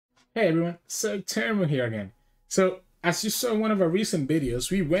Hey everyone, Sirturmund here again. So, as you saw in one of our recent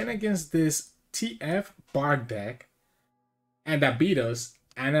videos, we went against this TF Bard deck and that beat us,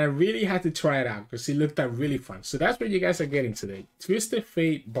 and I really had to try it out because it looked like really fun. So that's what you guys are getting today. Twisted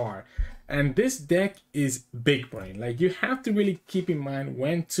Fate Bard. And this deck is big brain. Like, you have to really keep in mind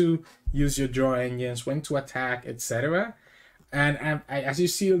when to use your draw engines, when to attack, etc. And as you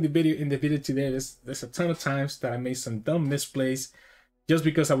see in the video today, there's a ton of times that I made some dumb misplays just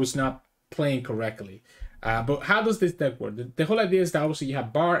because I was not playing correctly. But how does this deck work? The whole idea is that obviously you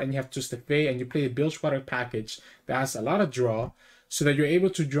have Bar and you have Twisted Fate, and you play a Bilgewater package that has a lot of draw, so that you're able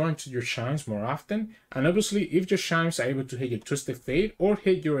to draw into your Chimes more often. And obviously, if your Chimes are able to hit your Twisted Fate or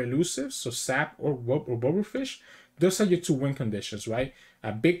hit your elusives, so Sap or Bubblefish, those are your two win conditions, right?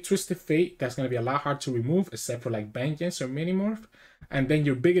 A big Twisted Fate that's going to be a lot hard to remove, except for like Vengeance or Minimorph. And then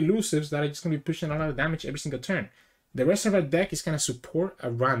your big elusives that are just going to be pushing a lot of damage every single turn. The rest of our deck is kind of support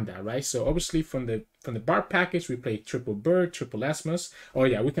around that, right? So obviously from the Bard package, we play triple Bird, triple Esmus. Oh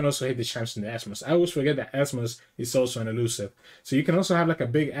yeah, we can also hit the Chimes in the Esmus. I always forget that Esmus is also an elusive. So you can also have like a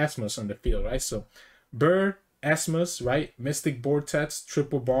big Esmus on the field, right? So Bird, Esmus, right? Mystic Vortex,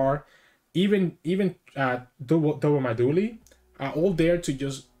 triple Bar, even double Maduli are all there to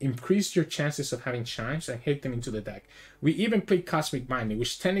just increase your chances of having Chimes and hit them into the deck. We even play Cosmic Binding,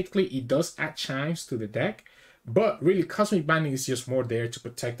 which technically it does add Chimes to the deck, but really, Cosmic Binding is just more there to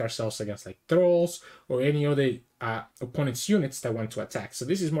protect ourselves against like Thralls or any other opponent's units that want to attack. So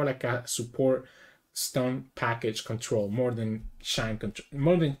this is more like a support stun package control more than Shine control,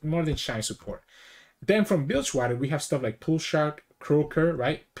 more than Shine support. Then from Bilgewater, we have stuff like Pool Shark, Croaker,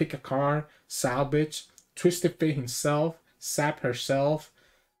 right? Pick a card, Salvage, Twisted Fate himself, Sap herself,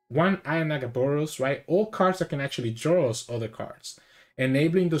 one Iron right? All cards that can actually draw us other cards,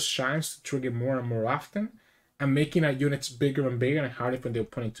 enabling those Chimes to trigger more and more often, and making our units bigger and bigger and harder for the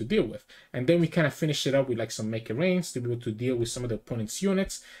opponent to deal with. And then we kind of finish it up with like some Make It Rains to be able to deal with some of the opponent's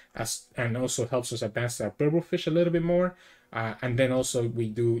units, and also helps us advance our Bubblefish a little bit more. And then also we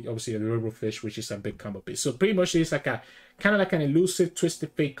do obviously the Bubblefish, which is a big combo piece. So pretty much it's like a kind of like an elusive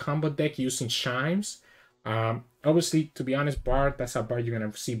Twisted Fate combo deck using Chimes. Obviously, to be honest, Bard, that's how Bard you're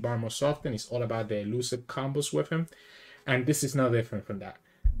gonna see Bard most often. It's all about the elusive combos with him, and this is no different from that.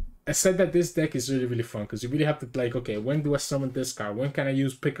 I said that this deck is really, really fun because you really have to like, okay, when do I summon this card? When can I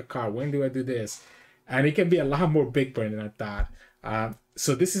use pick a card? When do I do this? And it can be a lot more big brain than I thought.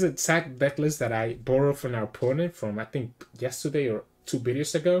 So this is a exact deck list that I borrowed from our opponent from, I think, yesterday or 2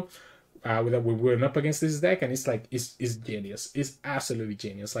 videos ago. We went up against this deck, and it's like, it's genius. It's absolutely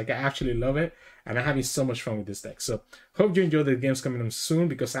genius. Like, I actually love it, and I'm having so much fun with this deck. So hope you enjoy the games coming up soon,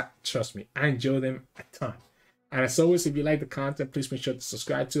 because trust me, I enjoy them a ton. And as always, if you like the content, please make sure to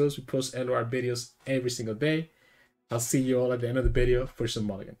subscribe to us. We post LOR videos every single day. I'll see you all at the end of the video for some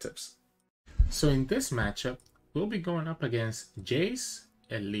mulligan tips. So in this matchup, we'll be going up against Jayce,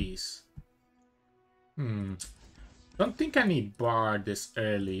 Elise. Don't think I need Bard this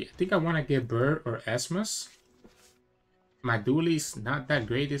early. I think I want to get Bird or Esmus. My Dooley's not that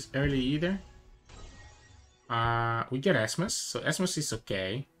great this early either. We get Esmus, so Esmus is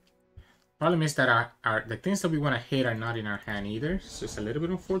okay. Problem is that the things that we want to hit are not in our hand either, so it's a little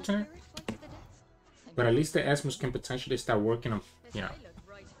bit unfortunate. But at least the Esmus can potentially start working on, you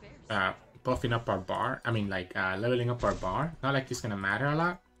know, buffing up our bar. I mean, like leveling up our bar. Not like it's gonna matter a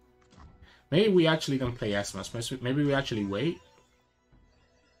lot. Maybe we actually don't play Esmus. Maybe we actually wait.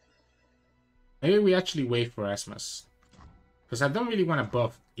 Maybe we actually wait for Esmus, because I don't really want to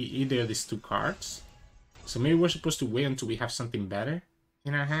buff either of these two cards. So maybe we're supposed to wait until we have something better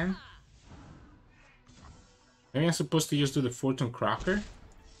in our hand. Maybe I'm supposed to just do the Fortune Crocker.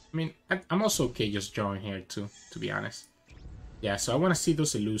 I mean, I'm also okay just drawing here too, to be honest. Yeah, so I want to see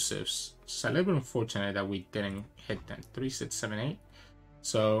those elusives. It's a little bit unfortunate that we didn't hit them. 3, 6, 7, 8.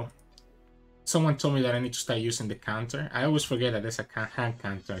 So someone told me that I need to start using the counter. I always forget that there's a hand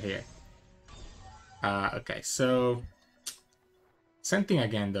counter here. Okay, so same thing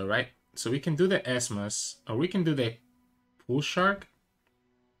again though, right? So we can do the Esmus, or we can do the Pool Shark.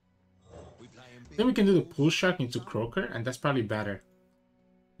 Then we can do the Pool Shark into Croaker, and that's probably better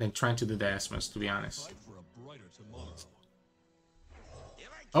than trying to do the Esmus, to be honest.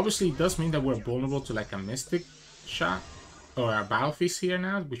 Obviously, it does mean that we're vulnerable to like a Mystic shot or a Battle Feast here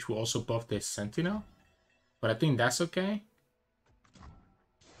now, which will also buff the Sentinel. But I think that's okay.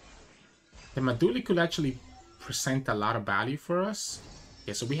 The Maduli could actually present a lot of value for us.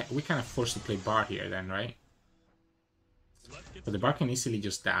 Yeah, so we kind of forced to play Bard here then, right? But the Bard can easily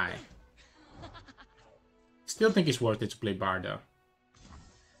just die. Still think it's worth it to play Bard though.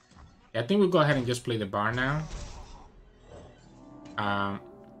 Yeah, I think we'll go ahead and just play the Bard now.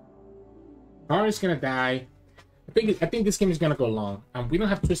 Power is gonna die. I think this game is gonna go long. We don't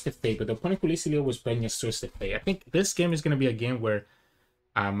have Twisted Fate, but the opponent could easily always bring us Twisted Fate. I think this game is gonna be a game where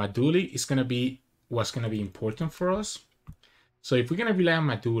Maduli is gonna be what's gonna be important for us. So if we're gonna rely on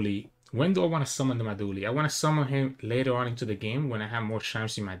Maduli, when do I want to summon the Maduli? I want to summon him later on into the game when I have more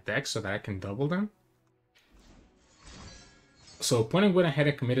Chimes in my deck so that I can double them. So opponent went ahead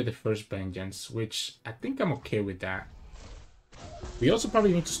and committed the first Vengeance, which I think I'm okay with that. We also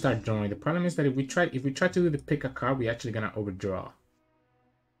probably need to start drawing. The problem is that if we try to do the pick a card, we're actually gonna overdraw.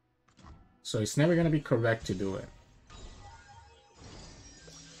 So it's never gonna be correct to do it.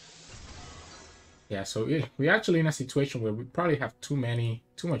 Yeah, so we're actually in a situation where we probably have too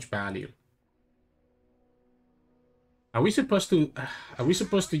much value. Are we supposed to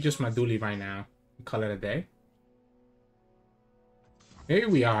just Maduli right now and call it a day? Here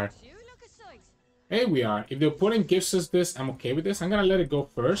we are. Here we are. If the opponent gives us this, I'm okay with this. I'm gonna let it go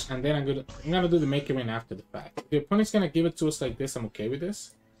first, and then I'm gonna do the make it rain after the fact. If the opponent's gonna give it to us like this, I'm okay with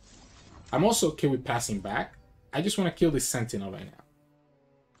this. I'm also okay with passing back. I just want to kill this Sentinel right now.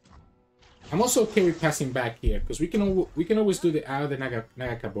 I'm also okay with passing back here because we can always do the Eye of the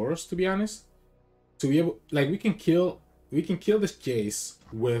Nagakaboros, to be honest. To be able, like, we can kill this Jayce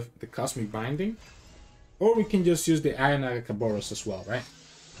with the Cosmic Binding, or we can just use the Eye of Nagakaboros as well, right?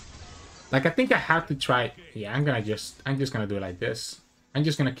 Like, I think I have to try. Yeah, I'm just gonna do it like this. I'm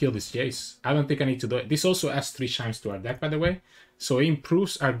just gonna kill this Jayce. I don't think I need to do it. This also adds 3 Chimes to our deck, by the way, so it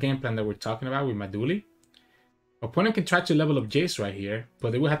improves our game plan that we're talking about with Maduli. Opponent can try to level up Jayce right here,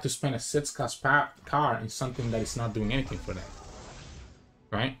 but they will have to spend a 6-cost card in something that is not doing anything for them,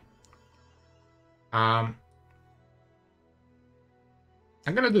 right? I'm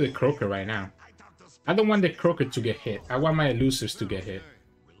gonna do the Croaker right now. I don't want the Croaker to get hit. I want my elusives to get hit.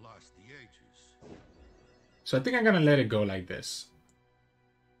 So I think I'm gonna let it go like this.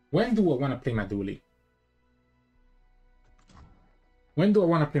 When do I want to play Maduli? When do I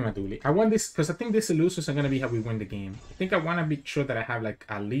want to play Maduli? I want this because I think these elusives are gonna be how we win the game. I think I want to be sure that I have like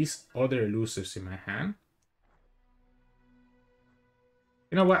at least other elusives in my hand.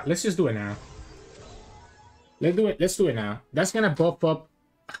 You know what? Let's just do it now. Let's do it now. That's gonna buff up.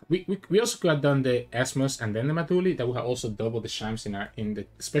 We also could have done the Esmus and then the Maduli. That would have also doubled the Chimes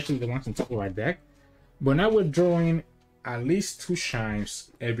especially the ones on top of our deck. But now we're drawing at least 2 Chimes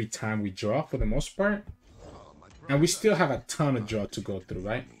every time we draw for the most part. And we still have a ton of draw to go through,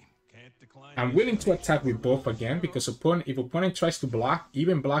 right? I'm willing to attack with both again because if opponent tries to block,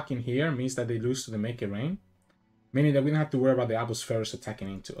 even blocking here means that they lose to the Make It Rain. Meaning that we don't have to worry about the Albus Ferrus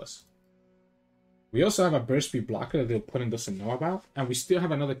attacking into us. We also have a burst speed blocker that the opponent doesn't know about. And we still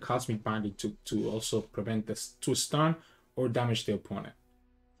have another Cosmic Binding to also prevent this to stun or damage the opponent.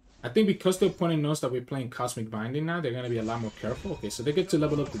 I think because the opponent knows that we're playing Cosmic Binding now, they're going to be a lot more careful. Okay, so they get to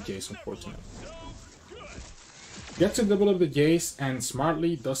level up the Jayce, unfortunately. Get to level up the Jayce and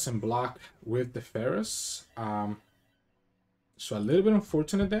smartly doesn't block with the Ferrus. So a little bit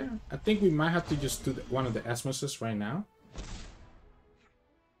unfortunate there. I think we might have to just do one of the Esmuses right now.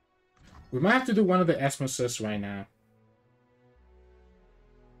 We might have to do one of the Esmuses right now.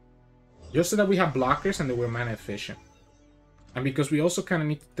 Just so that we have blockers and that we're mana efficient. And because we also kind of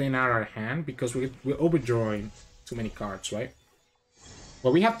need to thin out our hand because we're overdrawing too many cards, right?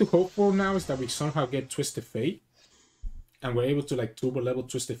 What we have to hope for now is that we somehow get Twisted Fate. And we're able to like turbo level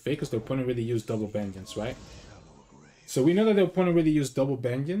Twisted Fate because the opponent really used double Vengeance, right? So we know that the opponent really used double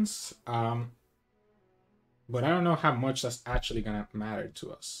Vengeance. But I don't know how much that's actually going to matter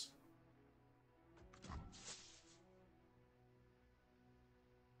to us.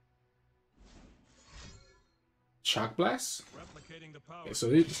 Shock Blast. Okay, so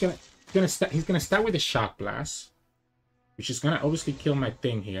he's gonna start with the Shock Blast, which is gonna obviously kill my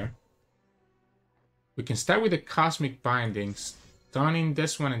thing here. We can start with the Cosmic Bindings, stunning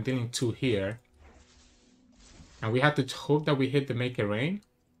this one and dealing 2 here, and we have to hope that we hit the Make It Rain.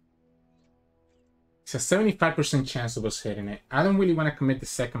 It's a 75% chance of us hitting it. I don't really want to commit the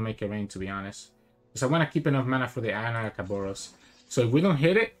second Make It Rain, to be honest, because I want to keep enough mana for the Iron Kaboros. So if we don't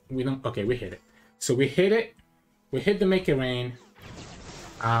hit it, we don't. Okay, we hit it. So we hit it. We hit the Make It Rain.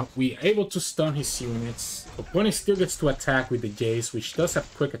 We're able to stun his units. Opponent still gets to attack with the Jayce, which does have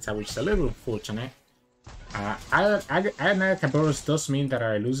quick attack, which is a little unfortunate. Kaboros does mean that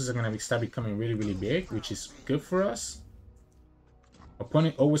our elusives are going to start becoming really, really big, which is good for us.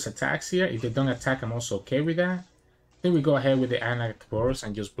 Opponent always attacks here. If they don't attack, I'm also okay with that. Then we go ahead with the Kaboros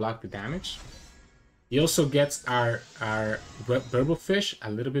and just block the damage. He also gets our Burble Fish a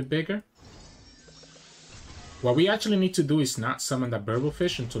little bit bigger. What we actually need to do is not summon the Burble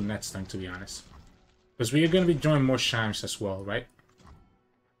Fish until next time, to be honest. Because we are going to be drawing more Chimes as well, right?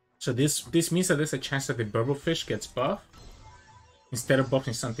 So this means that there's a chance that the Burblefish gets buffed instead of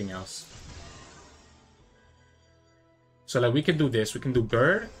buffing something else. So like we can do this, we can do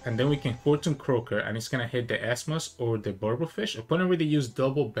Bird, and then we can Fortune Croaker, and it's gonna hit the Esmus or the Burblefish. Opponent really used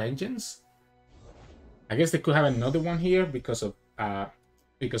double Vengeance. I guess they could have another one here because of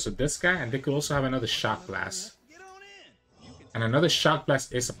this guy, and they could also have another Shock Blast. And another Shock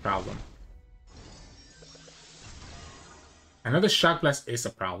Blast is a problem. Another Shock Blast is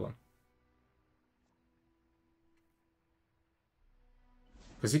a problem.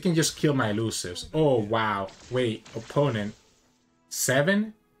 Because he can just kill my elusives. Oh, wow. Wait, opponent.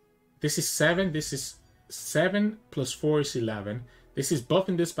 7? This is 7. This is 7 plus 4 is 11. This is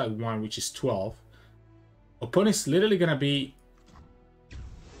buffing this by 1, which is 12. Opponent's literally going to be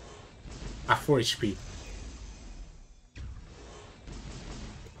at 4 HP.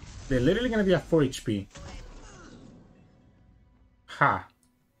 They're literally going to be at 4 HP. Ha.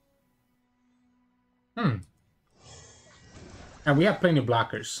 And we have plenty of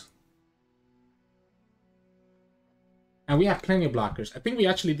blockers. I think we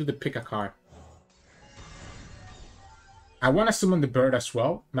actually do the pick a card. I want to summon the bird as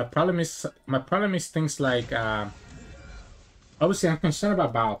well. My problem is things like obviously I'm concerned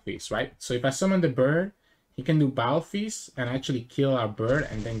about Battle Feast, right? So if I summon the bird, he can do Battle Feast and actually kill our bird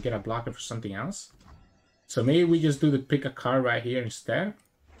and then get a blocker for something else. So maybe we just do the pick a card right here instead.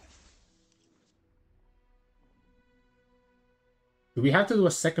 Do we have to do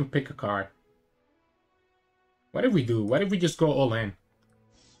a second pick a card? What if we do? What if we just go all in?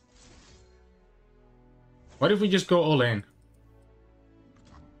 What if we just go all in?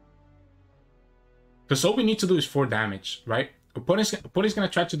 Because all we need to do is 4 damage, right? Opponent's gonna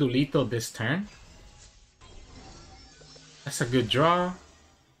try to do lethal this turn. That's a good draw.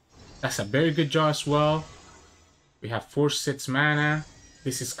 That's a very good draw as well. We have 4/6 mana.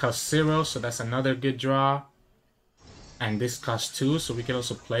 This is cost 0, so that's another good draw. And this costs 2, so we can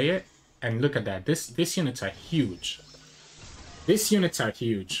also play it. And look at that. These units are huge. These units are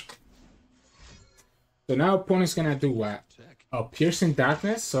huge. So now opponent's gonna do what? Oh, Piercing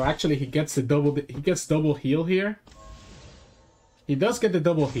Darkness. So actually he gets double heal here. He does get the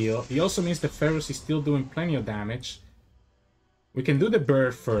double heal. He also means the Pharaohs is still doing plenty of damage. We can do the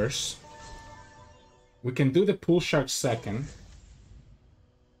bird first. We can do the Pool Shark second.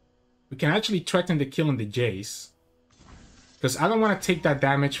 We can actually threaten the kill on the Jayce. Because I don't want to take that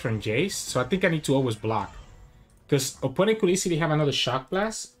damage from Jayce, so I think I need to always block. Because opponent could easily have another Shock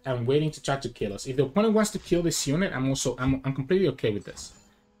Blast and waiting to try to kill us. If the opponent wants to kill this unit, I'm completely okay with this.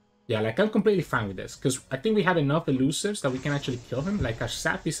 Yeah, like I'm completely fine with this. Because I think we have enough elusives that we can actually kill him. Like our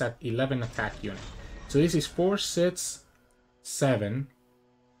sap is at 11 attack unit. So this is 4, 6, 7.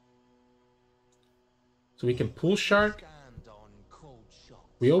 So we can Pool Shark.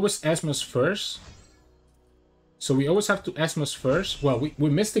 We always Esmus first. So we always have to Esmus first. Well, we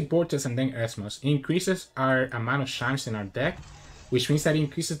Mystic Vortex and then Esmus. It increases our amount of Chimes in our deck, which means that it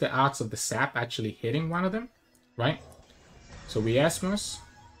increases the odds of the sap actually hitting one of them, right? So we Esmus,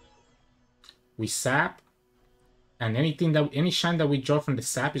 we sap, and any shine that we draw from the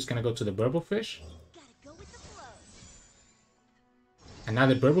sap is gonna go to the Burblefish. And now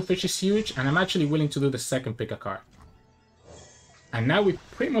the Burblefish is huge, and I'm actually willing to do the second pick a card. And now we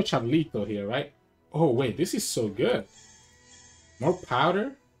pretty much have lethal here, right? Oh, wait, this is so good. More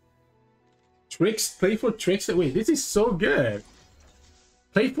powder. Playful Trickster. Wait, this is so good.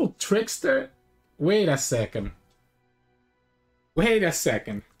 Playful Trickster. Wait a second. Wait a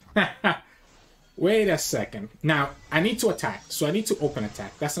second. Wait a second. Now, I need to attack. So I need to open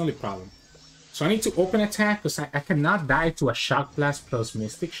attack. That's the only problem. So I need to open attack because I cannot die to a Shock Blast plus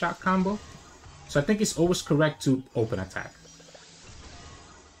Mystic Shock combo. So I think it's always correct to open attack.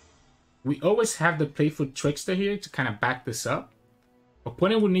 We always have the Playful Trickster here to kind of back this up.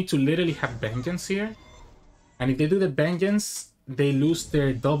 Opponent would need to literally have Vengeance here. And if they do the Vengeance, they lose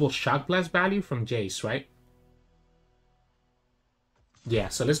their double Shock Blast value from Jayce, right? Yeah,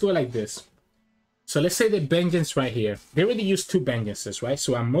 so let's do it like this. So let's say the Vengeance right here. They already used 2 Vengeances, right?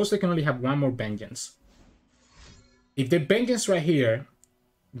 So I mostly can only have 1 more Vengeance. If the Vengeance right here,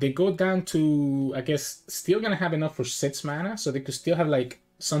 they go down to, I guess, still gonna have enough for 6 mana. So they could still have like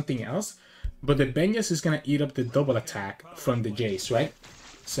something else, but the Vengeance is gonna eat up the double attack from the Jayce, right?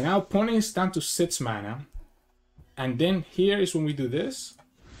 So now opponent is down to 6 mana, and then here is when we do this.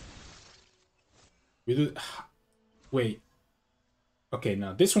 We do. Wait. Okay,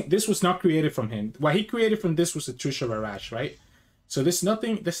 no, this was not created from him. What he created from this was a Trisha Barrage, right? So there's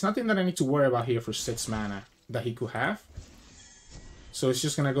nothing that I need to worry about here for 6 mana that he could have. So it's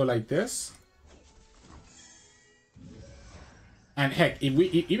just gonna go like this. And heck, if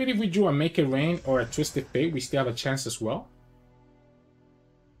we even if we drew a Make It Rain or a Twisted Fate, we still have a chance as well.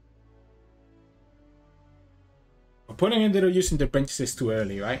 Opponent ended up using the benches too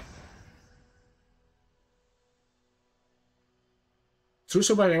early, right? True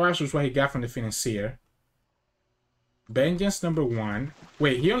Survival was what he got from the Financier. Vengeance number 1.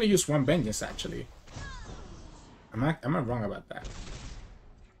 Wait, he only used 1 Vengeance actually. Am I wrong about that?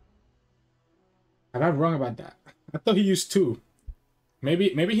 Am I wrong about that? I thought he used 2. Maybe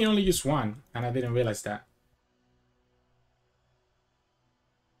he only used 1 and I didn't realize that.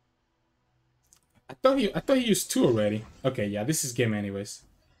 I thought he used 2 already. Okay, yeah, this is game anyways.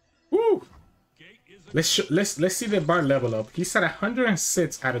 Woo! Let's see the Bard level up. He's at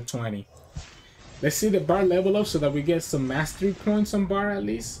 106 out of 20. Let's see the Bard level up so that we get some mastery points on Bard at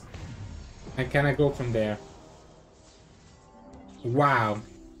least. And can I go from there? Wow.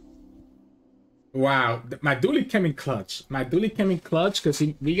 Wow. My dually came in clutch. My dually came in clutch because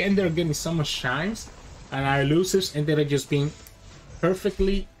we ended up getting so much Chimes. And our elusives ended up just being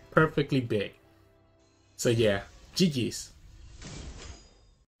perfectly big. So yeah, GG's.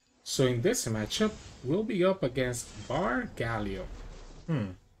 So in this matchup, we'll be up against Bard Galio.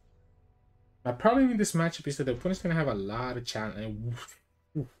 My problem in this matchup is that the opponent's gonna have a lot of challenge.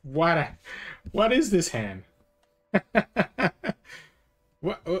 What is this hand?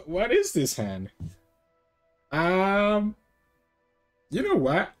 What is this hand? You know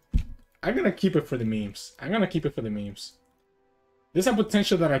what? I'm gonna keep it for the memes. There's a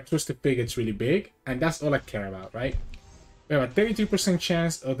potential that our Twisted Fate gets really big, and that's all I care about, right? We have a 32%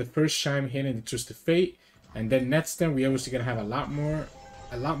 chance of the first Chime hitting the Twisted Fate, and then next turn we're obviously gonna have a lot more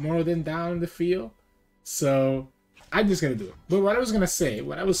of them down in the field. So I'm just gonna do it. But what I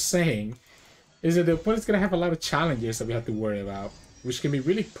was saying is that the opponent's gonna have a lot of challenges that we have to worry about, which can be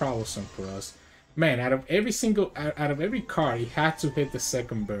really troublesome for us. Man, out of every card, he had to hit the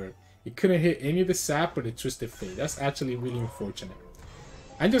second bird. He couldn't hit any of the sap or the Twisted Fate. That's actually really unfortunate.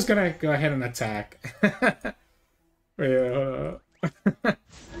 I'm just gonna go ahead and attack.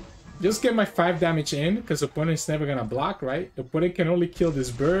 Just get my 5 damage in, because the opponent's never gonna block, right? The opponent can only kill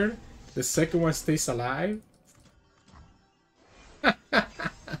this bird. The second one stays alive.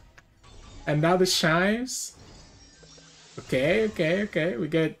 And now the Chimes. Okay. We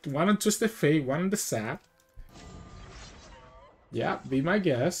get 1 on Twisted Fate, 1 on the sap. Yeah, be my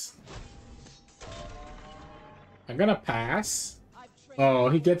guess. I'm gonna pass. Oh,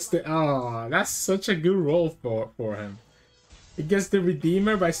 he gets the... Oh, that's such a good roll for him. He gets the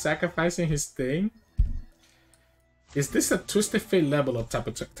Redeemer by sacrificing his thing. Is this a Twisted Fate level up type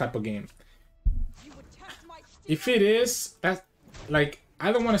of game? If it is, that, like,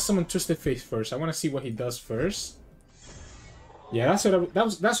 I don't want to summon Twisted Fate first. I want to see what he does first. Yeah, that's what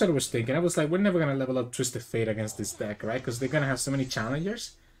I was thinking. I was like, we're never gonna level up Twisted Fate against this deck, right? Because they're gonna have so many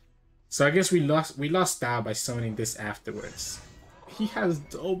challengers. So I guess we lost out by summoning this afterwards. He has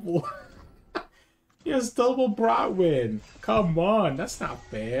double. He has double Broadwind. Come on, that's not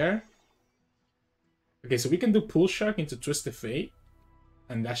fair. Okay, so we can do Pool Shark into Twisted Fate,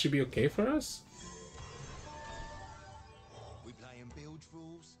 and that should be okay for us.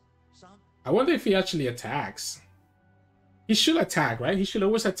 I wonder if he actually attacks. He should attack, right? He should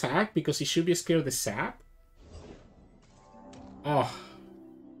always attack because he should be scared of the sap. Oh.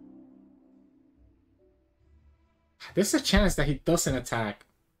 There's a chance that he doesn't attack.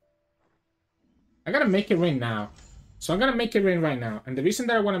 I gotta make it rain now. So I'm gonna make it rain right now. And the reason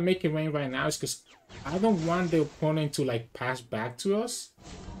that I want to make it rain right now is because I don't want the opponent to like pass back to us.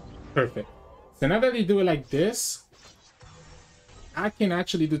 Perfect. So now that they do it like this, I can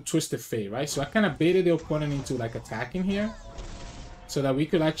actually do Twisted Fate, right? So I kind of baited the opponent into like attacking here, so that we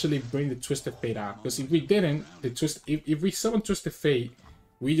could actually bring the Twisted Fate out. Because if we didn't, if we summon Twisted Fate,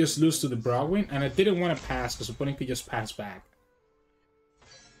 we just lose to the Broadwind, and I didn't want to pass because the opponent could just pass back.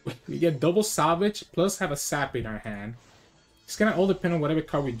 We get double salvage plus have a sap in our hand. It's gonna all depend on whatever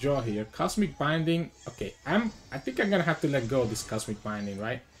card we draw here. Cosmic Binding. Okay, I think I'm gonna have to let go of this Cosmic Binding,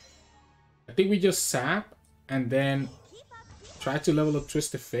 right? I think we just sap and then try to level up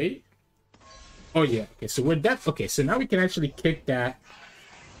Twisted Fate. Oh yeah, okay, so we're dead. Okay, so now we can actually kick that.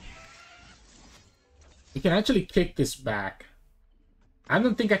 We can actually kick this back. I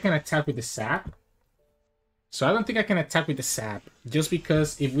don't think I can attack with the sap. So I don't think I can attack with the sap. Just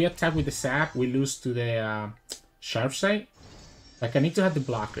because if we attack with the sap, we lose to the sharp sight. Like I need to have the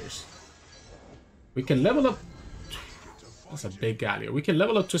blockers. We can level up. That's a big Galio. We can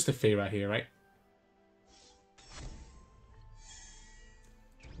level up Twisted Fate right here, right?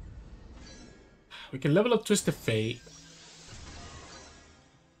 We can level up Twisted Fate.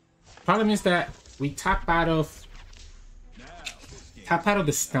 Problem is that we tap out of tap out of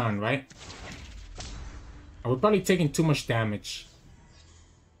the stun, right? And we're probably taking too much damage.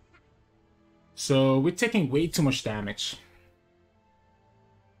 So we're taking way too much damage.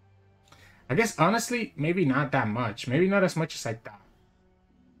 I guess, honestly, maybe not that much. Maybe not as much as I thought.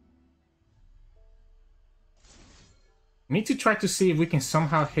 I need to try to see if we can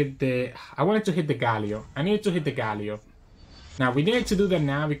somehow hit the... I wanted to hit the Galio. I needed to hit the Galio. Now, we needed to do that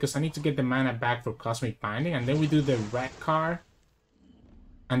now because I need to get the mana back for Cosmic Binding. And then we do the Red card.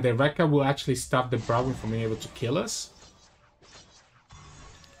 And the Red card will actually stop the Browin from being able to kill us.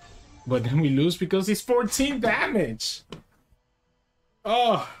 But then we lose because it's 14 damage.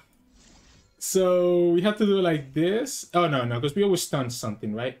 Oh. So we have to do it like this. Oh, no, because we always stun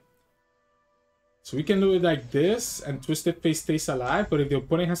something, right? So we can do it like this and Twisted Fate stays alive. But if the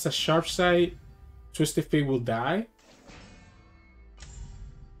opponent has a sharp side, Twisted Fate will die.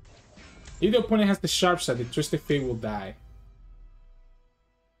 If the opponent has the sharp side, the Twisted Fate will die.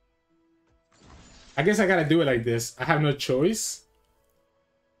 I guess I gotta do it like this. I have no choice.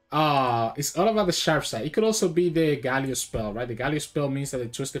 It's all about the sharp side. It could also be the Galio spell, right? The Galio spell means that the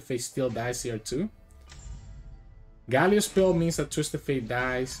Twisted Fate still dies here too. Galio spell means that Twisted Fate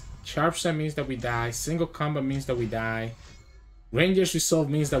dies. Sharp side means that we die. Single combat means that we die. Ranger's Resolve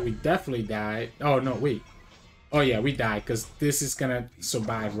means that we definitely die. Oh, no, wait. Oh, yeah, we die because this is gonna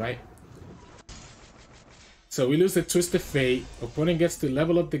survive, right? So we lose the Twisted Fate. Opponent gets to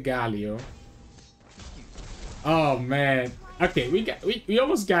level up the Galio. Oh, man. Okay, we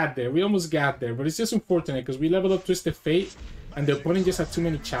almost got there. We almost got there. But it's just unfortunate because we leveled up Twisted Fate and the opponent just had too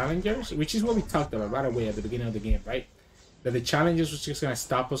many challengers, which is what we talked about right away at the beginning of the game, right? That the challengers was just going to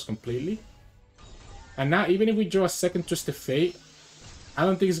stop us completely. And now, even if we draw a second Twisted Fate, I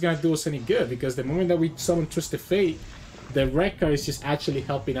don't think it's going to do us any good because the moment that we summon Twisted Fate, the Red card is just actually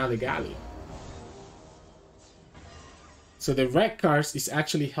helping out the Galio. So the Red cards is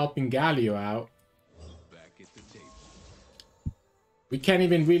actually helping Galio out. We can't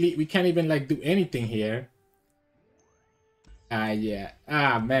even like do anything here. Yeah.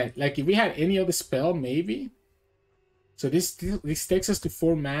 Man, like if we had any other spell, maybe. So this takes us to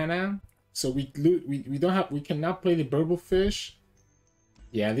 4 mana. So we cannot play the Burblefish.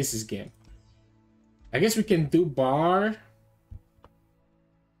 Yeah, this is game. I guess we can do Bar.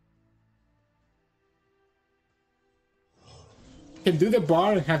 Can do the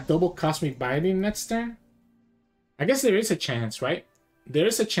Bar and have double Cosmic Binding next turn. I guess there is a chance, right? There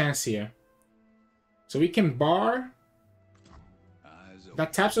is a chance here. So we can Bar.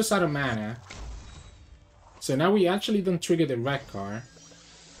 That taps us out of mana. So now we actually don't trigger the Red card.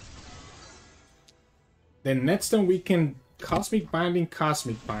 Then next turn we can Cosmic Binding,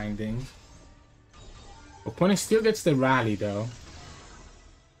 Cosmic Binding. Opponent still gets the Rally though.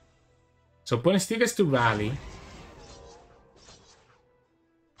 So opponent still gets to Rally.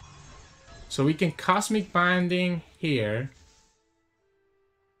 So we can Cosmic Binding here.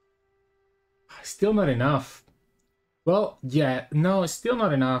 Still not enough. Well, yeah, no, it's still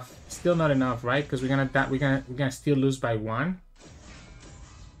not enough. Still not enough, right? Because we're gonna still lose by 1.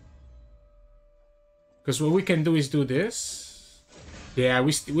 Because what we can do is do this. Yeah,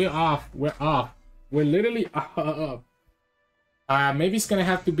 we're off. We're off. We're literally off. Maybe it's gonna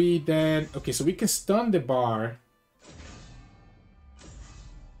have to be then. Okay, so we can stun the Bar.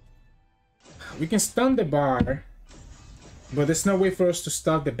 We can stun the Bar, but there's no way for us to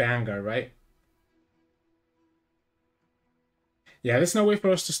stop the Vanguard, right? Yeah, there's no way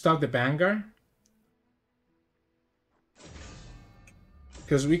for us to stop the Vanguard.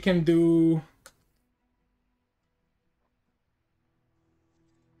 Because we can do...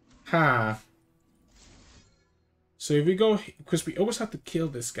 So if we go... Because we always have to kill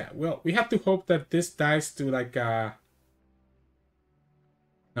this guy. Well, we have to hope that this dies to like... No,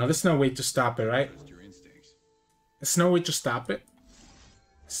 there's no way to stop it, right? There's no way to stop it.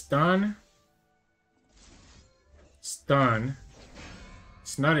 Stun. Stun.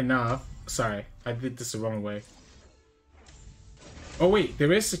 It's not enough. Sorry, I did this the wrong way. Oh wait,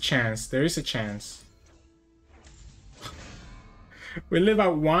 there is a chance. There is a chance. We live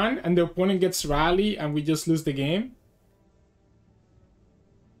at 1 and the opponent gets Rally and we just lose the game.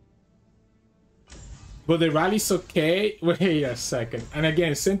 But the Rally's okay. Wait a second. And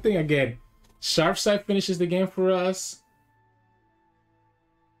again, same thing again. Sharp side finishes the game for us.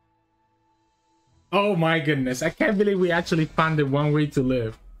 Oh my goodness. I can't believe we actually found the one way to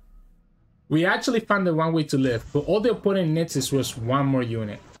live. We actually found the one way to live. But all the opponent needs is just 1 more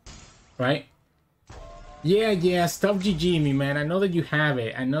unit. Right? Yeah, stop GG me, man. I know that you have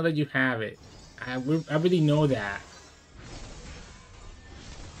it. I know that you have it. I really know that.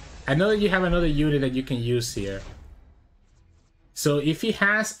 I know that you have another unit that you can use here. So if he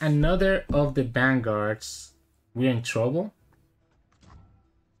has another of the vanguards, we're in trouble.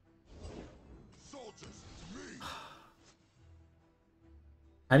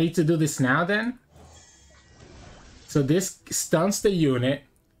 I need to do this now then. So this stuns the unit.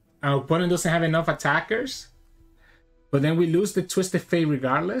 Our opponent doesn't have enough attackers. But then we lose the Twisted Fate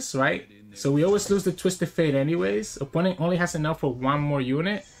regardless, right? So we always lose the Twisted Fate anyways. Opponent only has enough for one more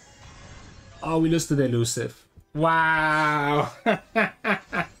unit. Oh, we lose to the elusive. Wow.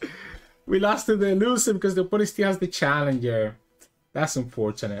 We lost to the elusive because the opponent still has the challenger. That's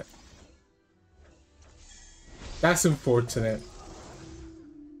unfortunate. That's unfortunate.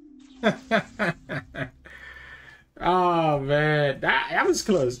 Oh man, that was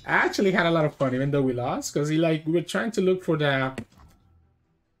close. I actually had a lot of fun even though we lost, because we were trying to look for that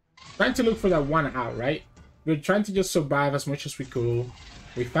one out, right? We were trying to just survive as much as we could.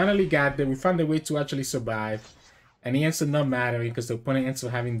 We finally got there. We found a way to actually survive, and it ends up not mattering because the opponent ends up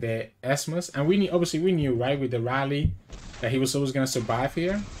having the Esmus, and we knew right with the rally that he was always gonna survive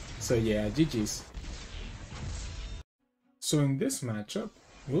here. So yeah, GG's. So in this matchup,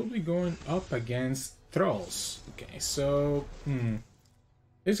 we'll be going up against Thralls. Okay, so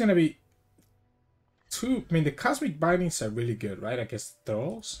there's gonna be two. I mean, the cosmic bindings are really good, right? I guess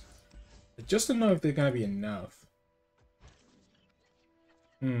Thralls. I just don't know if they're gonna be enough.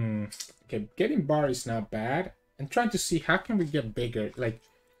 Okay, getting Bard is not bad. I'm trying to see how can we get bigger. Like,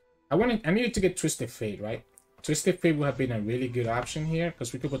 I needed to get Twisted Fate, right? Twisted Fate would have been a really good option here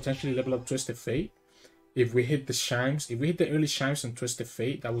because we could potentially level up Twisted Fate if we hit the Chimes. If we hit the early Chimes on Twisted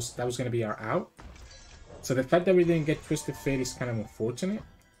Fate, that was gonna be our out. So the fact that we didn't get Twisted Fate is kind of unfortunate.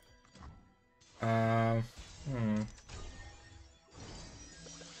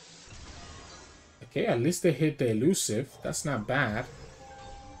 Okay, at least they hit the elusive. That's not bad.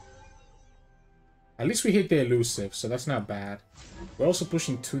 At least we hit the elusive, so that's not bad. We're also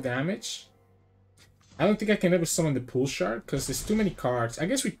pushing 2 damage. I don't think I can ever summon the Pool Shark because there's too many cards. I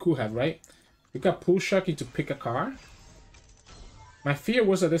guess we could have, right? We got Pool Shark to pick a card. My fear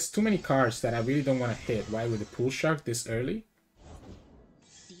was that there's too many cards that I really don't want to hit, right, with the Pool Shark this early.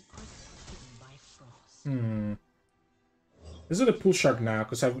 Let's do the Pool Shark now,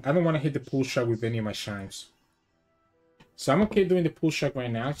 because I don't want to hit the Pool Shark with any of my Chimes. So I'm okay doing the Pool Shark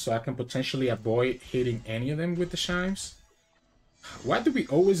right now, so I can potentially avoid hitting any of them with the Chimes. Why do we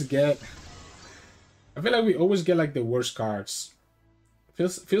always get... I feel like we always get, like, the worst cards.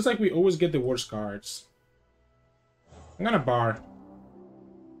 Feels like we always get the worst cards. I'm gonna Bar.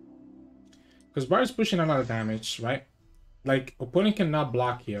 Because Bard is pushing a lot of damage, right? Like, opponent cannot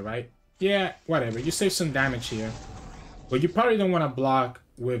block here, right? Yeah, whatever. You save some damage here. But you probably don't want to block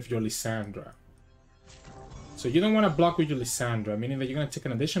with your Lysandra. So you don't want to block with your Lysandra, meaning that you're going to take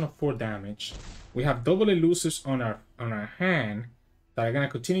an additional 4 damage. We have double elusives on our hand that are going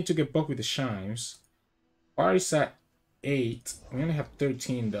to continue to get buffed with the Chimes. Bard is at 8. We only have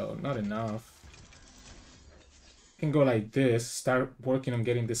 13 though. Not enough. Can go like this. Start working on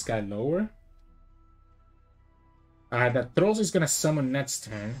getting this guy lower. The Thralls is going to summon next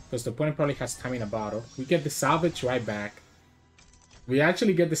turn, because the opponent probably has time in a bottle. We get the salvage right back. We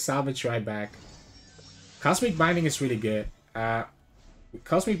actually get the salvage right back. Cosmic Binding is really good.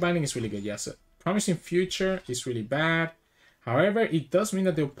 Cosmic Binding is really good, yes. Promising Future is really bad. However, it does mean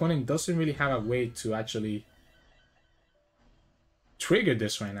that the opponent doesn't really have a way to actually trigger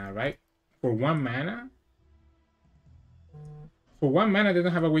this right now, right? For 1 mana? For 1 mana, they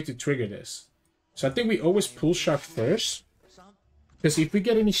don't have a way to trigger this. So I think we always Pool Shark first. Because if we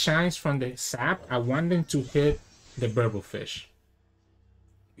get any shines from the sap, I want them to hit the Burblefish.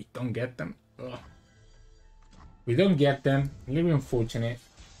 We don't get them. Ugh. We don't get them. A little unfortunate.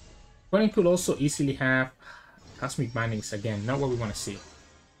 Opponent could also easily have Cosmic Bindings again. Not what we want to see.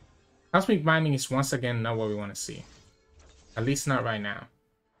 Cosmic Binding is once again not what we want to see. At least not right now.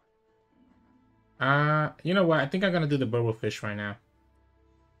 You know what? I think I'm going to do the Burblefish right now.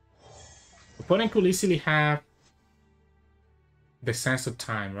 Opponent could easily have the Sense of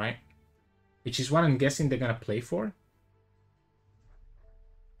Time, right? Which is what I'm guessing they're going to play for.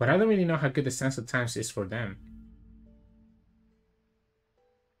 But I don't really know how good the Sense of Time is for them.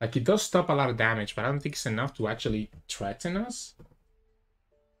 Like, it does stop a lot of damage, but I don't think it's enough to actually threaten us.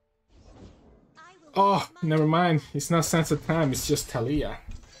 Oh, never mind. It's not Sense of Time, it's just Talia.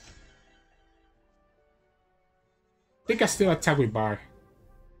 I think I still attack with Bard.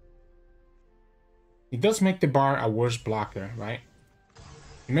 It does make the Bard a worse blocker, right?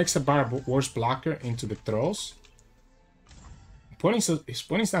 It makes the Bard a worse blocker into the Thralls. His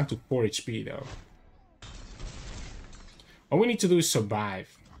opponent's down to 4 HP though. All we need to do is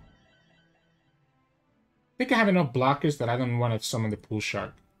survive. I think I have enough blockers that I don't want to summon the pool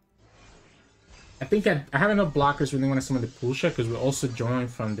shark. I think I have enough blockers when they want to summon the pool shark because we're also drawing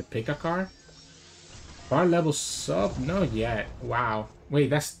from the pick a card. Bar level sub? No yet. Wow. Wait,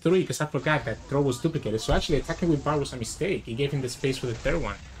 that's 3 because I forgot that throw was duplicated. So actually attacking with Bar was a mistake. It gave him the space for the third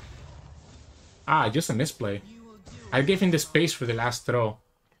one. Ah, just a misplay. I gave him the space for the last throw.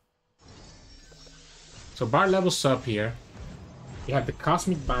 So Bar level sub here. You have the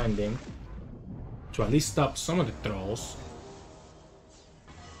Cosmic Binding to at least stop some of the Thralls.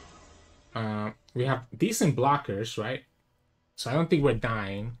 We have decent blockers, right? So I don't think we're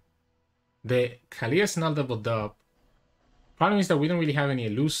dying. The Kalia's not leveled up. Problem is that we don't really have any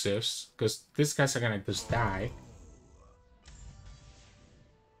elusives because these guys are gonna just die.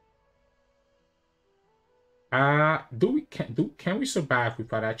 Can we survive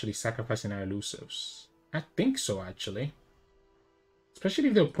without actually sacrificing our elusives? I think so, actually. Especially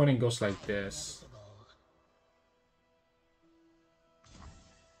if the opponent goes like this.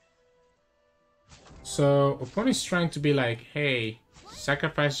 So opponent's trying to be like, hey,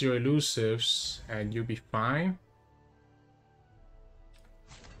 sacrifice your elusives and you'll be fine.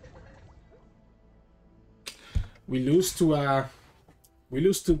 We lose to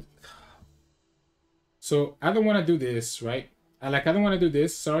so I don't want to do this, right? I don't want to do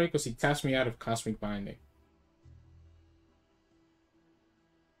this, sorry, because he taps me out of Cosmic Binding.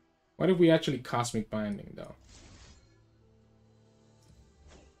 What if we actually Cosmic Binding though?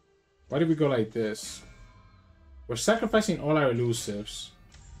 What if we go like this? We're sacrificing all our elusives.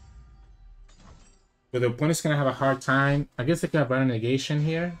 But the opponent's gonna have a hard time. I guess they can have Burn Negation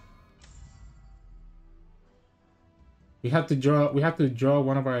here. We have to draw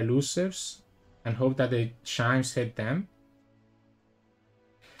one of our elusives and hope that the Chimes hit them.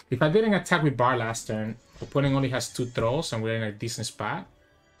 If I didn't attack with Bar last turn, opponent only has 2 Thralls and we're in a decent spot.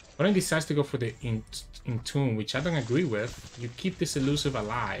 Opponent decides to go for the Entomb, which I don't agree with. You keep this elusive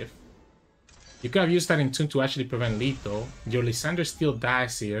alive. You could have used that Entomb to actually prevent lethal. Your Lysander still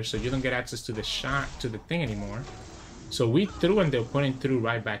dies here, so you don't get access to the thing anymore. So we threw and the opponent threw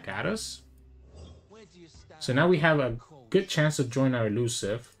right back at us. So now we have a good chance of drawing our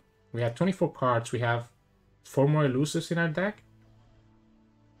elusive. We have 24 cards. We have 4 more elusives in our deck.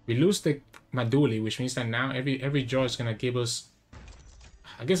 We lose the Maduli, which means that now every draw is gonna give us.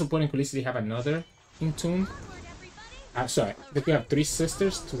 I guess opponent could easily have another Entomb. Sorry, they could have 3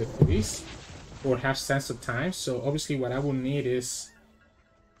 sisters to the police, or have Sense of Time. So obviously, what I will need is,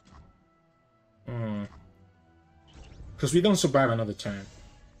 because we don't survive another turn.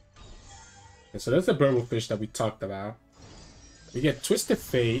 Okay, so that's the Burblefish that we talked about. We get Twisted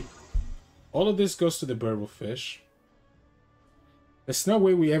Fate. All of this goes to the Burblefish. There's no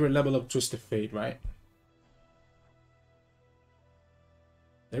way we ever level up Twisted Fate, right?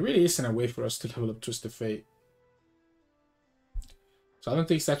 There really isn't a way for us to level up Twisted Fate. So I don't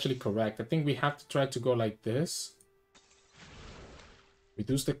think it's actually correct. I think we have to try to go like this.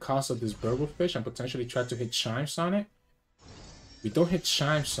 Reduce the cost of this Burblefish and potentially try to hit Chimes on it. We don't hit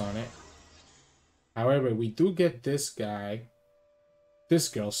Chimes on it. However, we do get this guy. This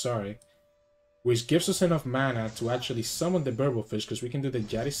girl, sorry. Which gives us enough mana to actually summon the Burblefish because we can do the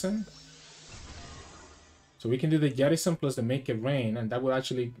Jettison. So we can do the Jettison plus the Make It Rain, and that will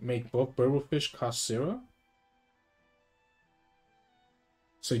actually make both Burblefish cost 0.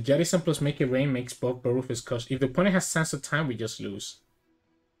 So Jettison plus Make It Rain makes both Burblefish cost. If the opponent has Sense of Time, we just lose.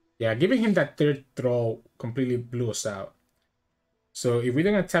 Yeah, giving him that 3rd throw completely blew us out. So if we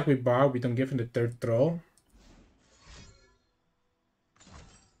don't attack with Bar, we don't give him the 3rd throw.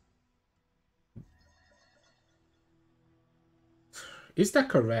 Is that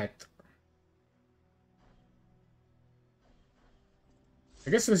correct? I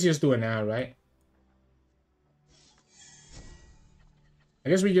guess let's just do it now, right? I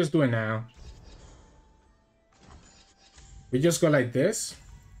guess we just do it now. We just go like this.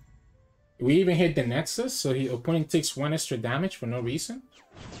 We even hit the Nexus, so the opponent takes 1 extra damage for no reason.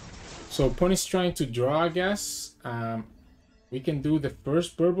 So opponent's trying to draw, I guess. We can do the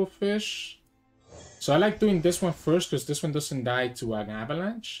first Burblefish. So I like doing this one first because this one doesn't die to an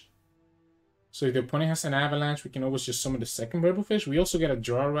Avalanche. So if the opponent has an Avalanche, we can always just summon the second Burblefish. We also get a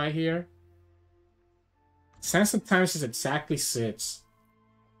draw right here. Sense of Times is exactly 6.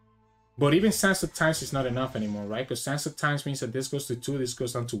 But even Sense of Times is not enough anymore, right? Because Sense of Times means that this goes to 2, this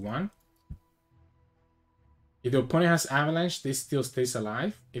goes down to 1. If the opponent has Avalanche, this still stays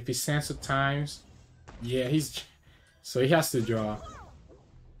alive. If he's Sense of Times, yeah, so he has to draw.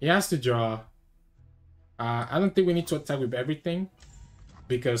 He has to draw. I don't think we need to attack with everything.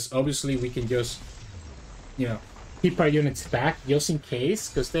 Because obviously we can just, you know, keep our units back just in case,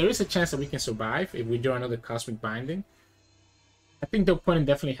 because there is a chance that we can survive if we draw another Cosmic Binding. I think the opponent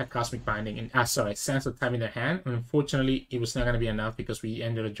definitely had Cosmic Binding and Sands of Time in their hand. Unfortunately, it was not going to be enough because we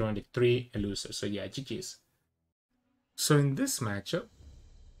ended up drawing the 3 elusives. So yeah, GG's. So in this matchup,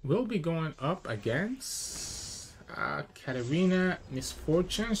 we'll be going up against Katarina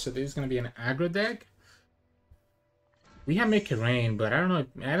Misfortune. So this is going to be an aggro deck. We have Make It Rain, but I don't know.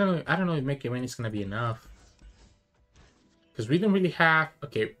 I don't know if Make It Rain is going to be enough. Because we don't really have,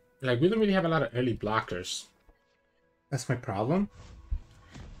 we don't really have a lot of early blockers. That's my problem.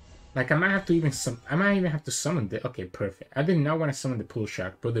 Like, I might even have to summon the, okay, perfect. I did not want to summon the Pool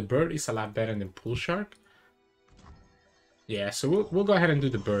Shark, but the Bird is a lot better than Pool Shark. Yeah, so we'll go ahead and do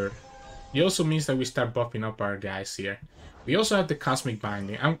the Bird. It also means that we start buffing up our guys here. We also have the Cosmic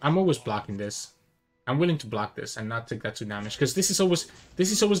Binding. I'm always blocking this. I'm willing to block this and not take that 2 damage, because this is always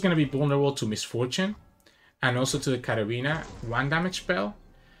going to be vulnerable to Misfortune. And also to the Katarina 1 damage spell.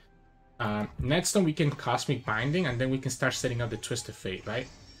 Next turn we can Cosmic Binding, and then we can start setting up the Twisted Fate, right?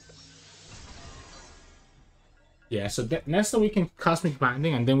 Yeah, so next turn we can Cosmic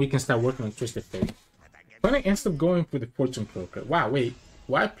Binding, and then we can start working on Twisted Fate. When I end up going for the Fortune Cloaker. Wow, wait.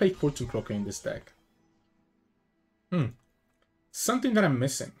 Why play Fortune Cloaker in this deck? Something that I'm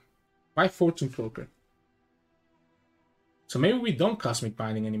missing. Why Fortune Cloaker? So maybe we don't Cosmic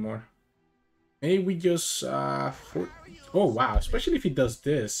Binding anymore. Maybe we just, oh wow, especially if he does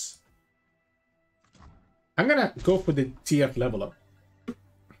this. I'm gonna go for the TF level up.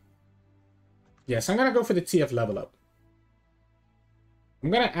 Yes, I'm gonna go for the TF level up.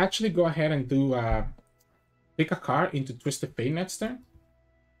 I'm gonna actually go ahead and do, pick a card into Twisted Fate next turn.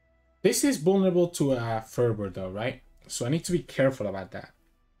 This is vulnerable to Fervor though, right? So I need to be careful about that.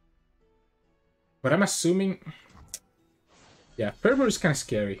 But I'm assuming, yeah, Fervor is kind of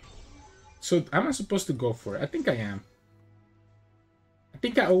scary. So am I supposed to go for it? I think I am. I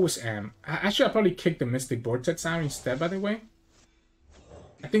think I always am. Actually, I'll probably kick the Mystic Vortex out instead, by the way.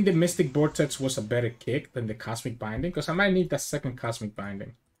 I think the Mystic Vortex was a better kick than the Cosmic Binding, because I might need that second Cosmic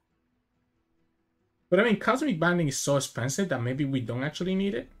Binding. But I mean, Cosmic Binding is so expensive that maybe we don't actually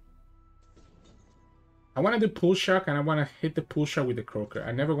need it. I want to do Pool Shark, and I want to hit the Pool Shark with the Croaker.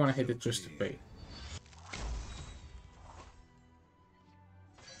 I never want to hit the Twisted Fate.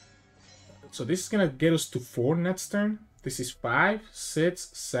 So this is going to get us to 4 next turn. This is 5, 6,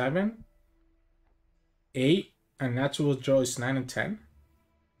 7, 8, and natural draw is 9 and 10.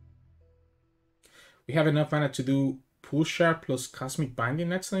 We have enough mana to do Pool Shark plus Cosmic Binding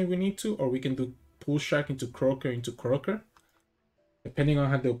next time if we need to, or we can do Pool Shark into Croaker, depending on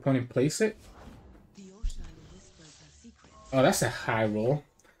how the opponent plays it. Oh, that's a high roll.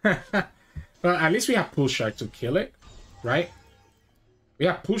 Well, at least we have Pool Shark to kill it, right? We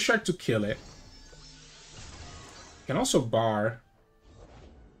have Pool Shark to kill it. We can also bar.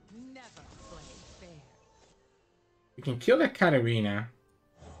 We can kill that Katarina.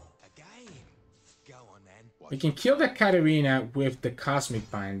 We can kill that Katarina with the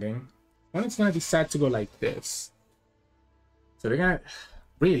Cosmic Binding. When it's gonna decide to go like this. So they're gonna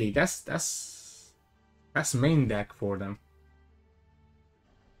really that's main deck for them.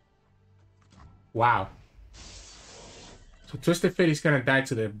 Wow. So Twisted Fate is gonna die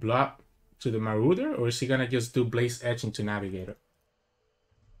to the block, to the Marauder, or is he gonna just do Blaze Edge into Navigator?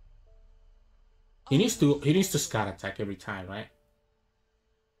 He needs to Scout Attack every time, right?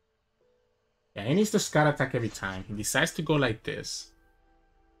 Yeah, he needs to Scout Attack every time. He decides to go like this.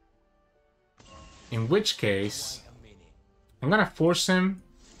 In which case, I'm gonna force him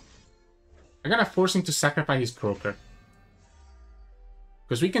to sacrifice his Croaker.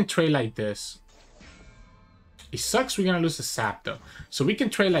 Because we can trade like this. It sucks we're gonna lose the sap though. So we can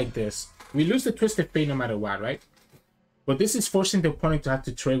trade like this. We lose the Twisted Fate no matter what, right? But this is forcing the opponent to have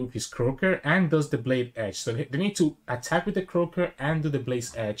to trade with his Croaker and does the Blade Edge. So they need to attack with the Croaker and do the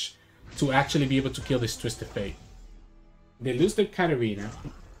Blaze Edge to actually be able to kill this Twisted Fate. They lose the Katarina.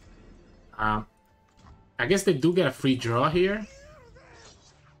 I guess they do get a free draw here.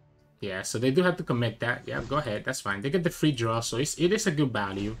 Yeah, so they do have to commit that. Yeah, go ahead. That's fine. They get the free draw, so it is a good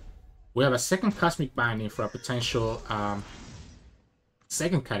value. We have a second Cosmic Binding for a potential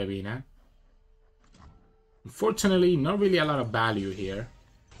second Katarina. Unfortunately, not really a lot of value here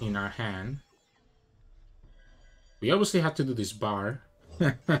in our hand. We obviously have to do this bar.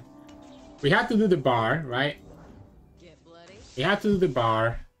 We have to do the bar, right? We have to do the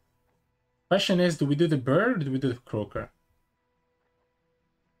bar. Question is, do we do the bird or do we do the croaker?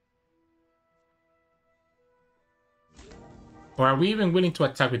 Or are we even willing to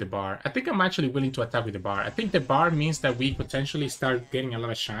attack with the bar? I think I'm actually willing to attack with the bar. I think the bar means that we potentially start getting a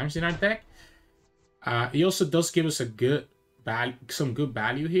lot of chimes in our deck. He also does give us a good value, some good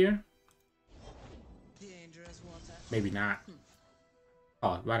value here. Maybe not.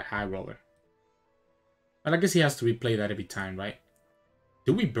 Oh, what a high roller. But I guess he has to replay that every time, right?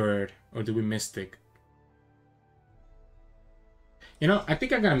 Do we Bird or do we Mystic? You know, I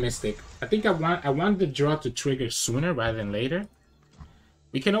think I got a Mystic. I think I want the draw to trigger sooner rather than later.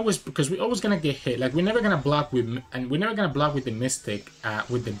 We can always, because we're always gonna get hit. Like we're never gonna block with, and we're never gonna block with the Mystic,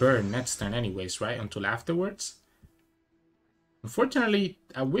 with the Bird next turn, anyways, right? Until afterwards. Unfortunately,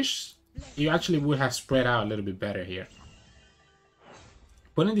 I wish you actually would have spread out a little bit better here.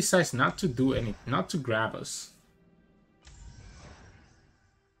 Opponent decides not to do any, not to grab us.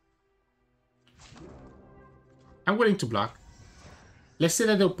 I'm willing to block. Let's say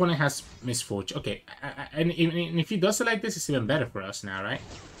that the opponent has misfortune. Okay, and if he does it like this, it's even better for us now, right?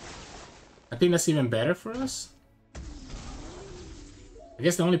 I think that's even better for us. I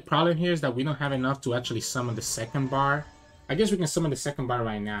guess the only problem here is that we don't have enough to actually summon the second bar. I guess we can summon the second bar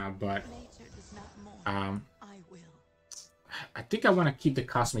right now, but I think I want to keep the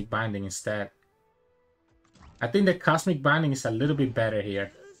Cosmic Binding instead. I think the Cosmic Binding is a little bit better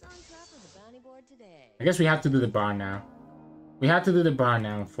here. I guess we have to do the bar now. We have to do the bar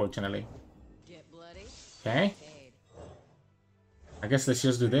now, unfortunately. Okay. I guess let's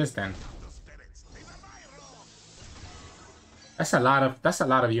just do this then. That's a lot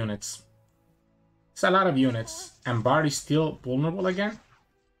of units. It's a lot of units. And Bard is still vulnerable again.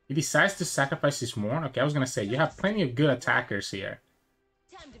 He decides to sacrifice his Morn. Okay, I was gonna say you have plenty of good attackers here.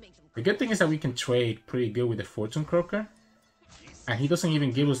 The good thing is that we can trade pretty good with the Fortune Croaker. And he doesn't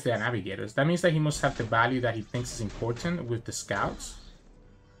even give us the navigators. That means that he must have the value that he thinks is important with the scouts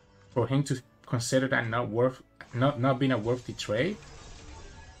for him to consider that not being a worthy trade.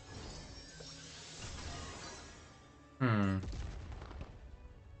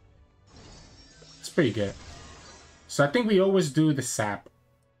 It's pretty good. So I think we always do the sap.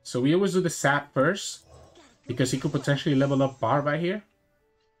 So we always do the sap first because he could potentially level up Bar right here.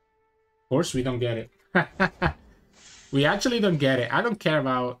 Of course, we don't get it. We actually don't get it. I don't care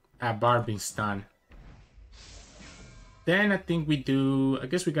about Bard being stunned. Then I think we do... I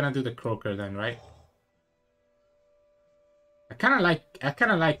guess we're gonna do the Croaker then, right? I kind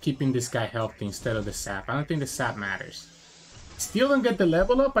of like keeping this guy healthy instead of the sap. I don't think the sap matters. Still don't get the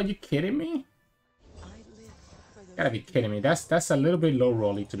level up? Are you kidding me? Gotta be kidding me. That's a little bit low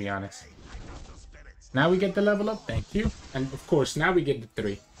rolly, to be honest. Now we get the level up. Thank you. And of course, now we get the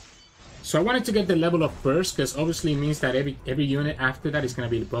 3. So I wanted to get the level up first, because obviously it means that every unit after that is going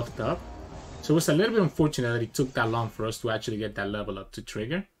to be buffed up. So it's a little bit unfortunate that it took that long for us to actually get that level up to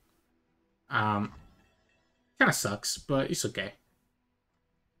trigger. Kind of sucks, but it's okay.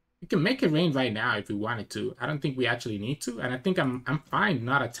 We can make it rain right now if we wanted to. I don't think we actually need to, and I think I'm fine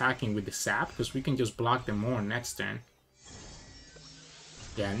not attacking with the sap, because we can just block them more next turn.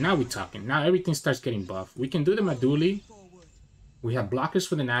 Yeah, now we're talking. Now everything starts getting buffed. We can do the Maduli. We have blockers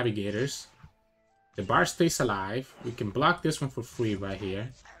for the navigators. The bar stays alive. We can block this one for free right here.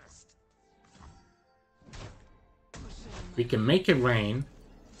 We can make it rain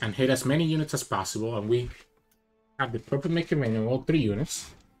and hit as many units as possible. And we have the perfect make it rain on all 3 units.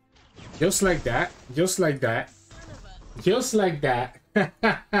 Just like that. Just like that. Just like that.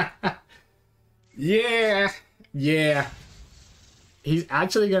 Yeah. Yeah. He's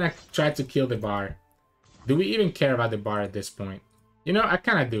actually gonna try to kill the bar. Do we even care about the bar at this point? You know, I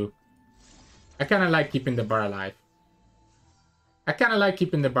kind of do. I kind of like keeping the bar alive.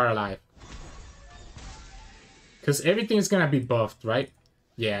 Because everything is going to be buffed, right?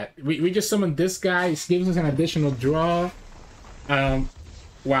 Yeah, we just summoned this guy. It gives us an additional draw.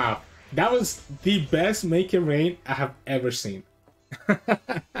 Wow. That was the best Make It Rain I have ever seen.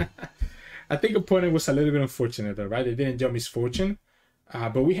 I think opponent was a little bit unfortunate though, right? They didn't jump his fortune.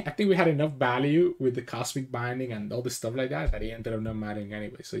 But I think we had enough value with the Cosmic Binding and all the stuff like that he ended up not mattering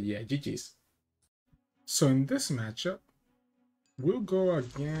anyway. So yeah, GG's. So in this matchup, we'll go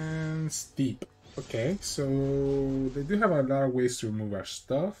against Deep. Okay, so they do have a lot of ways to remove our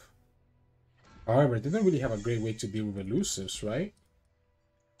stuff. However, they don't really have a great way to deal with elusives, right?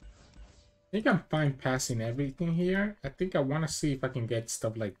 I think I'm fine passing everything here. I think I want to see if I can get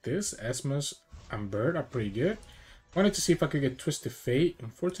stuff like this. Esmus and Bird are pretty good. Wanted to see if I could get Twisted Fate.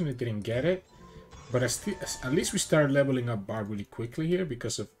 Unfortunately, didn't get it. But at least we started leveling up Bard really quickly here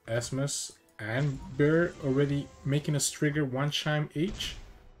because of Esmus and Bird already making us trigger 1 Chime each.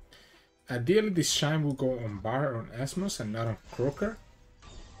 Ideally, this Chime will go on Bard or on Esmus and not on Croaker.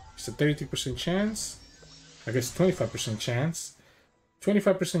 It's a 33% chance. I guess 25% chance.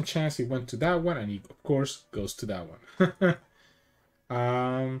 25% chance he went to that one, and he, of course, goes to that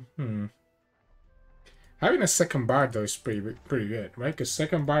one. Having a second Bard though is pretty good, right? Because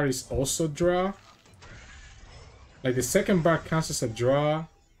second Bard is also draw. Like the second Bard counts as a draw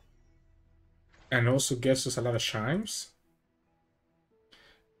and also gives us a lot of chimes.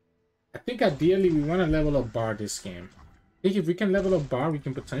 I think ideally we want to level up Bard this game. I think if we can level up Bard, we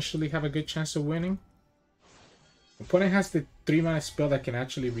can potentially have a good chance of winning. Opponent has the 3-mana spell that can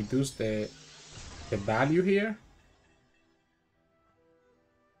actually reduce the value here.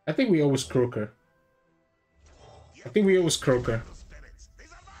 I think we always Croaker.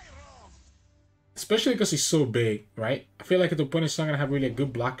 Especially because he's so big, right? I feel like the opponent's not gonna have really a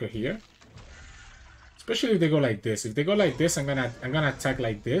good blocker here. Especially if they go like this. If they go like this, I'm gonna attack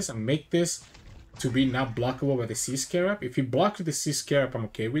like this and make this to be not blockable by the Sea Scarab. If you block with the Sea Scarab, I'm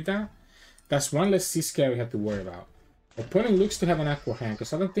okay with that. That's one less Sea Scarab we have to worry about. Opponent looks to have an actual hand,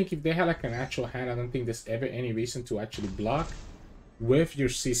 because I don't think if they had like an actual hand, I don't think there's ever any reason to actually block with your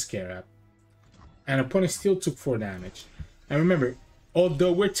Sea Scarab. And opponent still took 4 damage. And remember,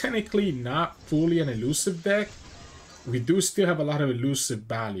 although we're technically not fully an elusive deck, we do still have a lot of elusive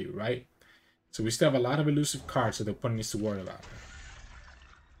value, right? So we still have a lot of elusive cards that the opponent needs to worry about.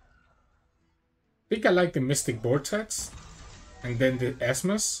 I think I like the Mystic Vortex, and then the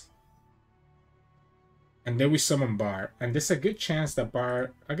Esmus. And then we summon Bard. And there's a good chance that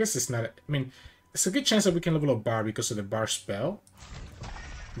Bard... I guess it's not... I mean, it's a good chance that we can level up Bard because of the Bard spell.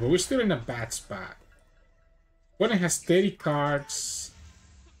 But we're still in a bad spot. Opponent has 30 cards.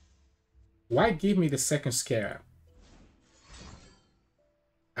 Why give me the second Scarab?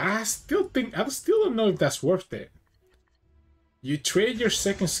 I still don't know if that's worth it. You trade your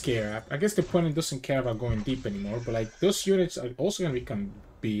second Scarab. I guess the opponent doesn't care about going deep anymore. But like, those units are also going to become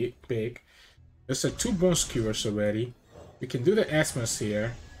big. There's 2 Bone Skewers already. We can do the Esmus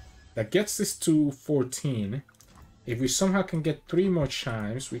here. That gets this to 14. If we somehow can get 3 more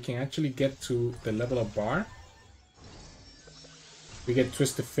Chimes, we can actually get to the level of Bard. We get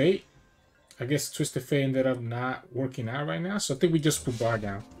Twisted Fate. I guess Twisted Fate ended up not working out right now. So I think we just put Bard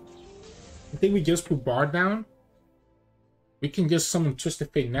down. We can just summon Twisted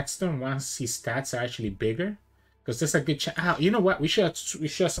Fate next turn once his stats are actually bigger. Because there's a good chance. Oh, you know what? We should have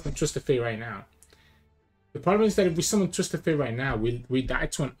summoned Twisted Fate right now. The problem is that if we summon Twisted Fate right now, we die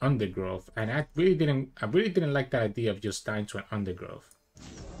to an Undergrowth, and I really didn't like that idea of just dying to an Undergrowth.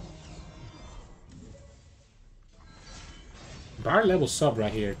 Bard levels up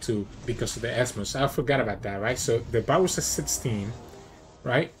right here too because of the Esmus. I forgot about that, right? So the Bard was at 16,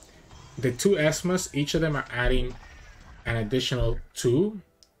 right? The 2 Esmus, each of them are adding an additional 2.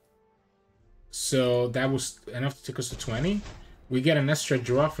 So that was enough to take us to 20. We get an extra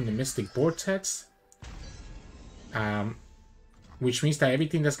draw from the Mystic Vortex. Which means that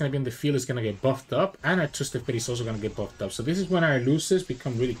everything that's going to be in the field is going to get buffed up. And our Twisted Fate is also going to get buffed up. So this is when our elusives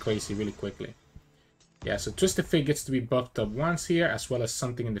become really crazy really quickly. Yeah, so Twisted Fate gets to be buffed up once here, as well as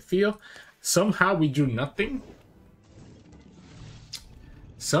something in the field. Somehow we drew nothing.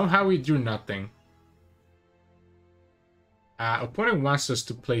 Opponent wants us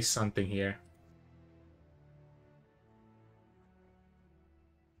to play something here.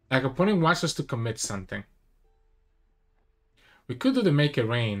 Like, opponent wants us to commit something. We could do the Make It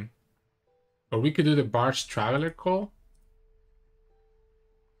Rain. Or we could do the Bard's Traveler Call.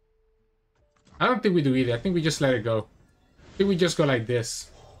 I don't think we do either. I think we just let it go. I think we just go like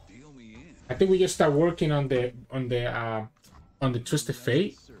this. I think we just start working on the Twisted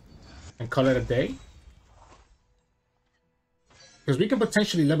Fate and call it a day. Because we can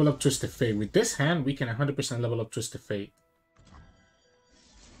potentially level up Twisted Fate. With this hand, we can 100% level up Twisted Fate.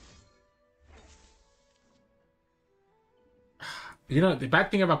 You know, the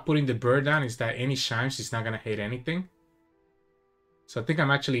bad thing about putting the bird down is that any Chimes is not going to hit anything. So I think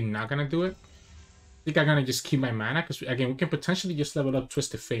I'm actually not going to do it. I think I'm going to just keep my mana. Because, again, we can potentially just level up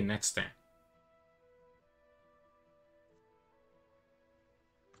Twisted Fate next turn.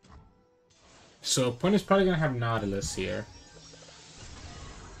 So opponent's probably going to have Nautilus here.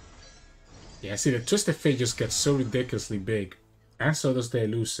 Yeah, see, the Twisted Fate just gets so ridiculously big. And so does the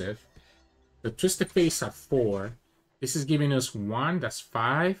elusive. The Twisted Fate's at 4. This is giving us 1, that's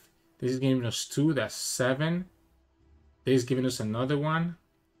 5. This is giving us 2, that's 7. This is giving us another 1.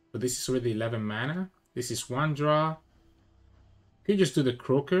 But this is already 11 mana. This is 1 draw. We could just do the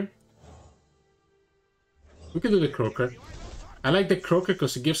Croaker. We could do the Croaker. I like the Croaker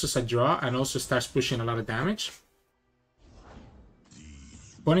because it gives us a draw and also starts pushing a lot of damage.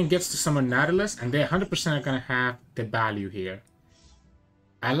 Opponent gets to summon Nautilus, and they 100% are going to have the value here.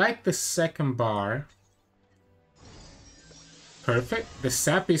 I like the second bar. Perfect. The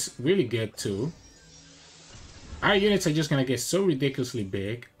sap is really good too. Our units are just going to get so ridiculously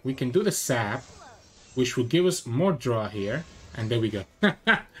big. We can do the sap. which will give us more draw here. And there we go.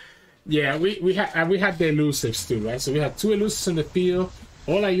 Yeah, we had the elusives too, right? So we had 2 elusives in the field.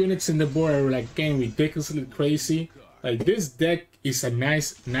 All our units in the board are like getting ridiculously crazy. Like this deck is a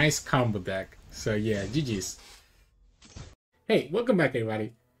nice combo deck. So yeah, GG's. Hey, welcome back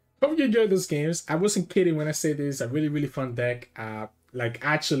everybody. Hope you enjoyed those games. I wasn't kidding when I say this is a really fun deck. Like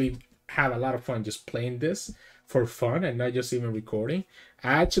actually have a lot of fun just playing this for fun and not just even recording.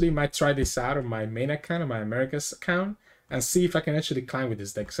 I actually might try this out on my main account, on my America's account, and see if I can actually climb with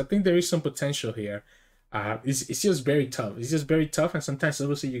this deck. Because I think there is some potential here. It's just very tough. It's just very tough, and sometimes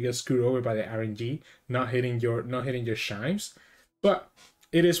obviously you get screwed over by the RNG, not hitting your Chimes. But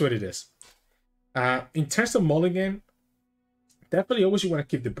it is what it is. In terms of mulligan, definitely always you want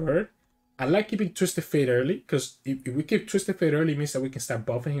to keep the bird. I like keeping Twisted Fate early, because if we keep Twisted Fate early, it means that we can start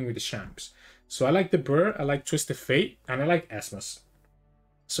buffing him with the Chimes. So I like the bird, I like Twisted Fate, and I like Esmus.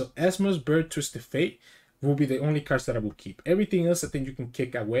 So Esmus, bird, Twisted Fate will be the only cards that I will keep. Everything else I think you can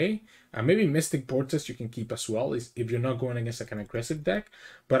kick away. Maybe Mystic Vortex you can keep as well, if you're not going against like an aggressive deck.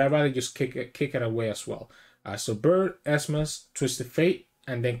 But I'd rather just kick it away as well. So bird, Esmus, Twisted Fate,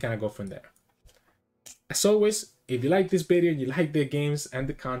 and then kind of go from there. As always, if you like this video, you like the games and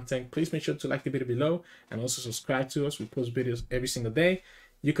the content, please make sure to like the video below and also subscribe to us. We post videos every single day.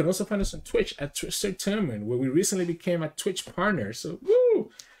 You can also find us on Twitch at Sirturmund, where we recently became a Twitch partner. So woo!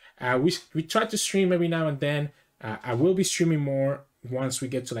 We try to stream every now and then. I will be streaming more once we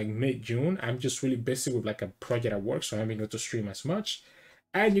get to like mid-June. I'm just really busy with like a project at work, so I haven't been able to stream as much.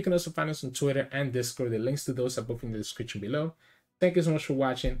 And you can also find us on Twitter and Discord. The links to those are both in the description below. Thank you so much for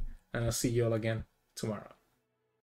watching, and I'll see you all again tomorrow.